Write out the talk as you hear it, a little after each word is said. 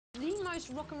most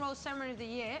rock and roll ceremony of the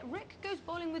year. Rick goes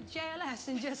bowling with JLS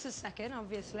in just a second,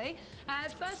 obviously.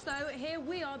 First, though, here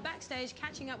we are backstage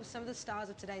catching up with some of the stars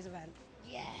of today's event.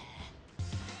 Yeah.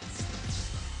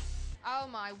 Oh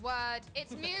my word,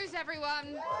 it's Muse,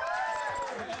 everyone.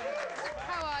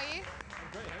 How are you?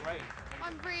 I'm great.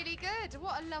 I'm really good.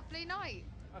 What a lovely night.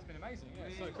 That's been amazing,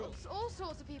 yeah, so cool. All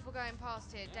sorts of people going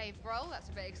past here. Dave Grohl, that's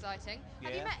a bit exciting. Yeah.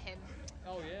 Have you met him?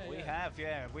 Oh yeah, We have,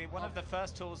 yeah. One of the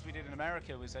first tours we did in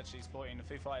America was actually supporting the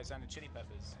Foo Fighters and the Chili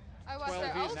Peppers. Oh, well,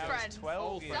 so old friends.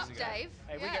 12 years ago. Dave.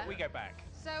 Hey, Yeah. we go back.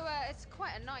 So it's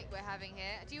quite a night we're having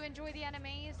here. Do you enjoy the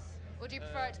NMEs, or do you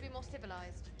prefer it to be more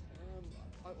civilised?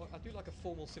 I do like a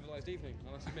formal, civilised evening,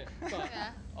 I must admit. But Yeah.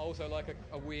 I also like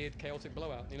a weird, chaotic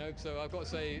blowout, you know? So I've got to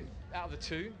say, out of the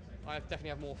two, I definitely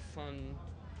have more fun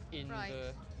in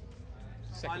the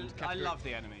second category. I love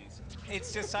the enemies.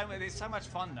 It's just it's so much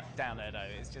fun down there, though.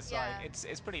 It's just like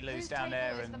it's pretty loose down there.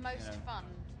 Whose table is the most fun?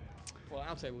 Well,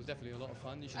 our table was definitely a lot of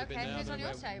fun. You should have been there. Who's on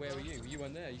your table? Where were you? You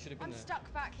weren't there. You should have been I'm there.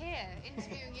 stuck back here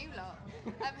interviewing you lot.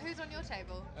 Who's on your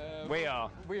table? We are,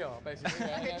 basically.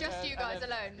 Yeah. Okay, just you guys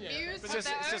alone. Yeah, Muse but on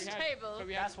their just- own table.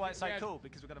 that's why it's so cool,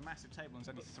 because we've got a massive table and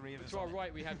there's only 3 of us. To our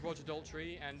right, we had Roger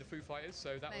Daltrey and the Foo Fighters,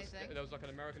 so that Amazing. was like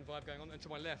an American vibe going on. And to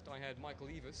my left, I had Michael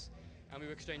Eavis, and we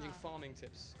were exchanging farming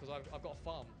tips because I've got a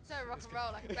farm. So rock and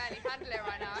roll, I can barely handle it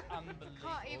right now. Unbelievable,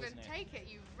 Can't even isn't it? take it,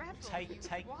 you rebel, Take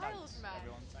you wild notes, man.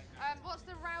 everyone, take notes. What's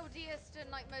the rowdiest and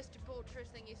like most debaucherous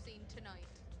thing you've seen tonight?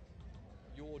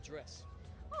 Your dress.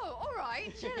 Oh, all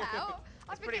right, chill out.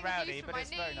 I've been pretty getting rowdy, used for but my it's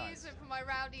very knees nice. and for my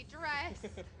rowdy dress.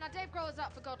 Now, Dave Grohl is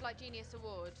up for Godlike Genius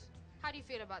Award. How do you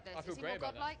feel about this? I feel is he great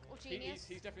more about godlike that. or genius?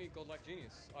 He's definitely godlike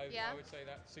genius. Yeah. I would say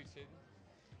that suits him.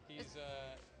 He's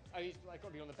like got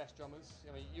to be one of the best drummers.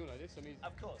 I mean, you know this. I mean,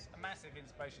 Of course, a massive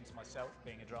inspiration to myself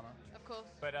being a drummer, Of course.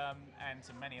 but and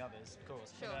to many others, of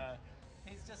course. Sure. But,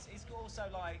 he's also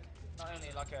like not only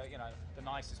like the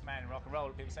nicest man in rock and roll,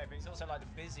 people say, but he's also like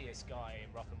the busiest guy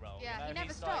in rock and roll. Yeah, you know? he never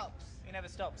He's stops. He never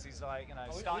stops. He's like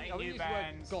I starting wouldn't new use the word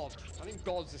bands. God. I think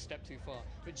God's a step too far,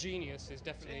 but genius is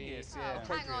definitely Genius, Oh,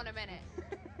 yeah. hang on a minute.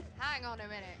 Hang on a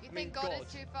minute. You think God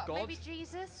is too far? God? Maybe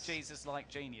Jesus? Jesus like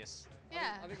genius.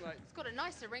 Yeah. I think like It's got a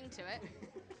nicer ring to it.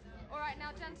 All right,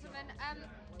 now, gentlemen,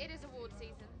 it is award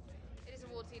season. It is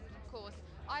award season, of course.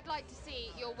 I'd like to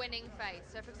see your winning face.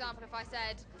 So, for example, if I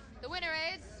said, the winner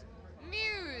is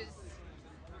Muse.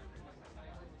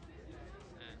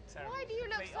 Terrible. Why do you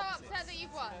look Complete so opposites. upset that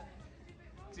you've won?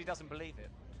 Because he doesn't believe it.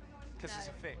 Because No. it's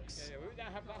a fix. yeah,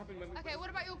 that happened when. Okay, what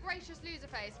about your gracious loser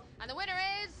face? And the winner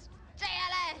is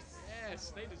JLS.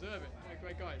 Yes, they deserve it. They're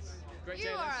great guys. Great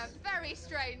You are a JLS. very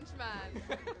strange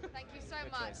man. Thank you so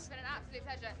much. choice. It's been an absolute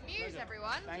pleasure. Muse, Pleasure.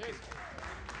 everyone. Thank you.